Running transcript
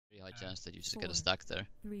high chance that you just get a stack there.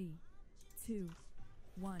 3, 2,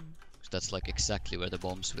 1. So that's like exactly where the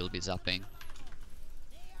bombs will be zapping.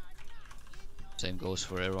 Same goes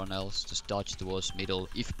for everyone else. Just dodge towards middle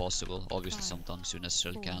if possible. Obviously sometimes you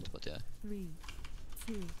necessarily can't, but yeah. 3,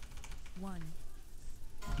 2, 1.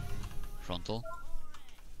 Frontal.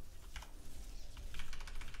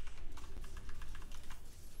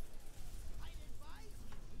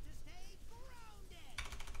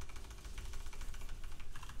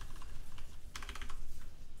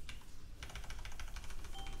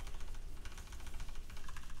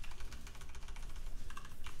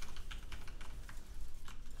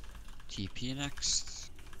 TP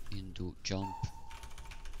next into jump.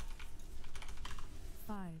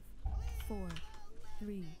 5, 4,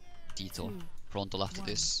 3. Detour. 2, Frontal after 1.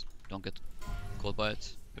 this. Don't get caught by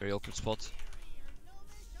it. Very awkward spot.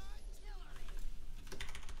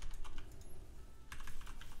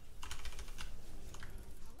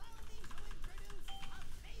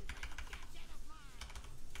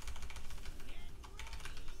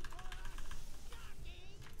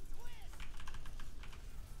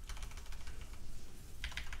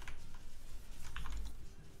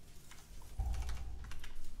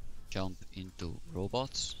 Jump into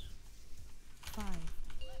robots. 5,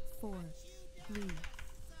 4, 3,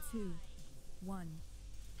 2, 1.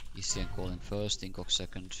 Isian calling first, Incog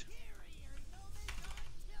second.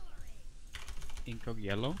 Incog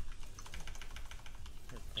yellow.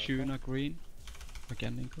 Tuna green.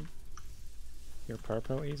 Again Incog. You're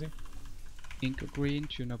purple, easy. Incog green,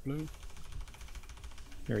 tuna blue.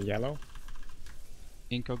 You're yellow.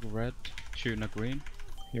 Incog red, tuna green.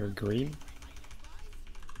 You're green.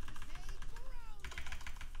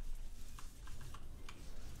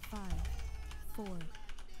 Five, 4,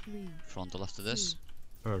 3. Frontal after this.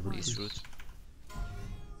 East route.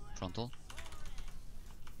 Frontal.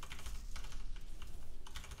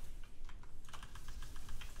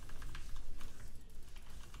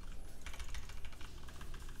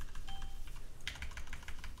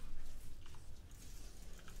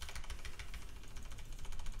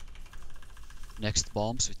 Next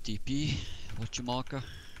bombs with TP. Watch your marker.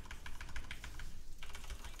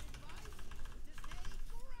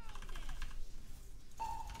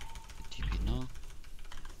 TP now.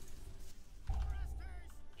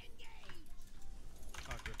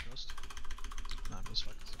 Go first. Nah, this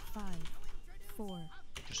fucked. 5, 4,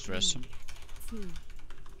 Just rest him. 2,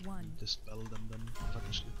 1. Dispel them then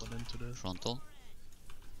fucking sleep on into the Frontal.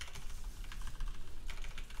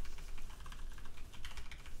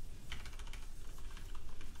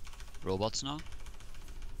 Robots now.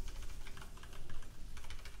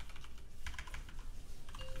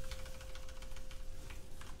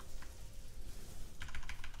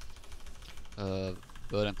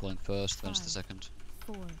 Burden calling first, Vens the second.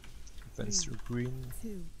 4, Vents through green.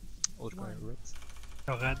 2, Old guy 1. red.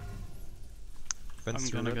 Go red. Vents I'm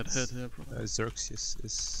through gonna red. get hit here probably. Xerxes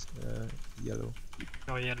is yellow.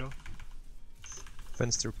 Go yellow.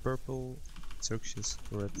 Vents through purple. Xerxes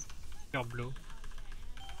red. Go blue.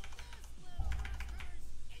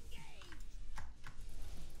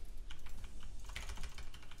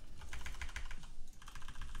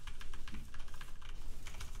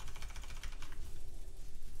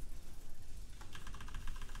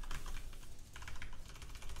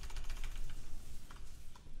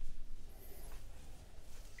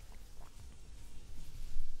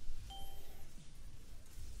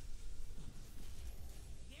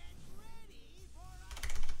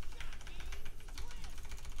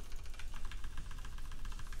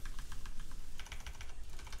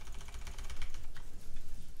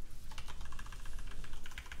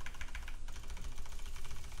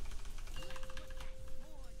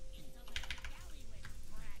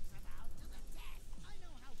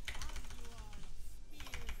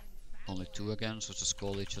 Only two again, so just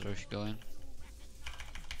call each other if you go in.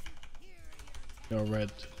 You're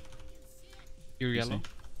red. You're Easy. yellow.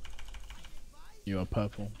 You are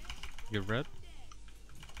purple. You're red.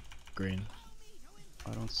 Green.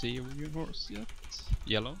 I don't see your horse yet.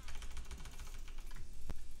 Yellow.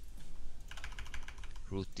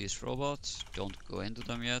 Root these robots. Don't go into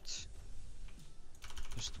them yet.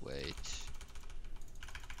 Just wait.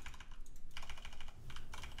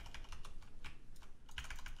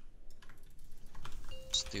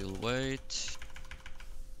 Still wait.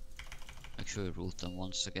 Make sure you root them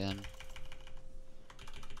once again.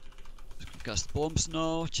 Cast bombs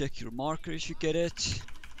now. Check your marker if you get it.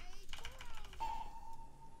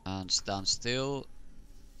 And stand still.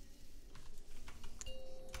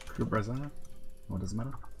 You're present. What does it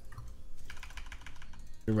matter?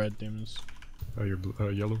 You're red, demons.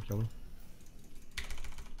 You're yellow.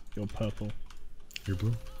 You're purple. You're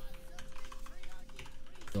blue.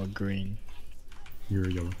 You're green. You're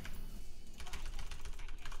yellow.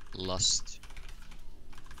 Lust.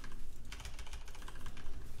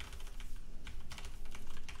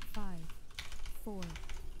 Five, four,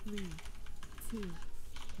 three, two,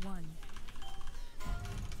 one.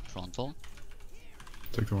 Frontal.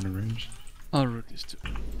 Take the one in range. I'll root these two.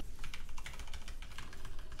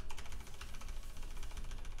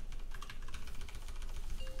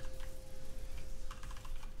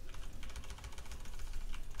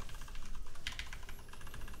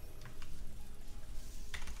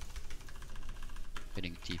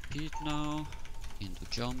 Getting TP'd now. Into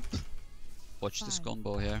jump. Watch this Five,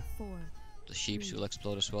 combo here. 4, The sheeps three, will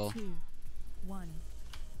explode as well. 2, 1.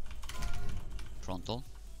 Frontal.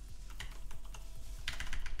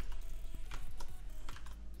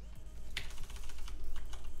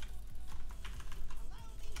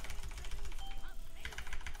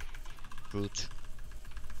 Root.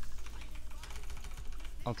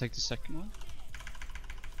 I'll take the second one.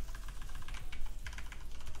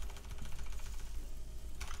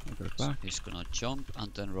 I'll go back. He's gonna jump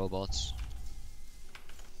and then robots.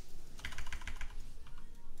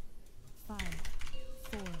 5,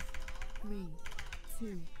 4, 3,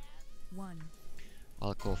 2, 1.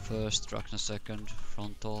 I'll go first, Dragna second,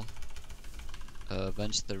 frontal.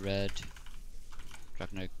 Venge the red.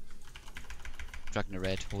 Dragna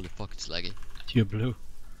red, holy fuck it's laggy. You're blue.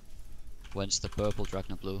 Venge the purple,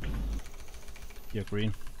 Dragna blue. You're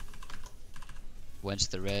green. Venge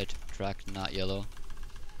the red, Dragna yellow.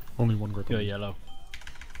 Only one grip. You're yellow.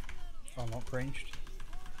 I'm not ranged.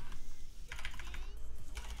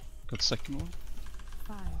 Got second one.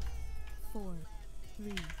 5, 4,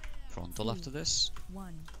 3, Frontal Two. after this.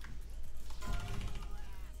 1.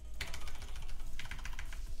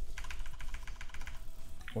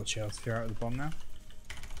 Watch out if you're out of the bomb now.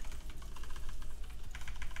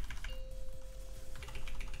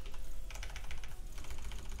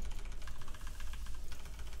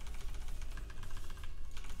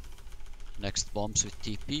 Next bombs with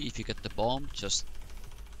TP. If you get the bomb, just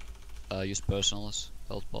use personals,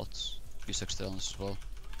 health pots, use externals as well.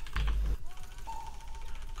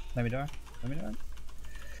 Let me die. Let me die.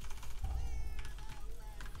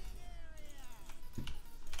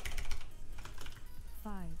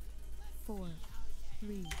 Five, 4,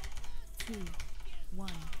 3, 2, 1.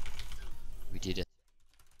 We did it.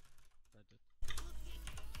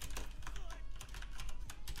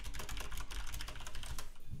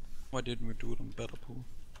 Why didn't we do it on better pool?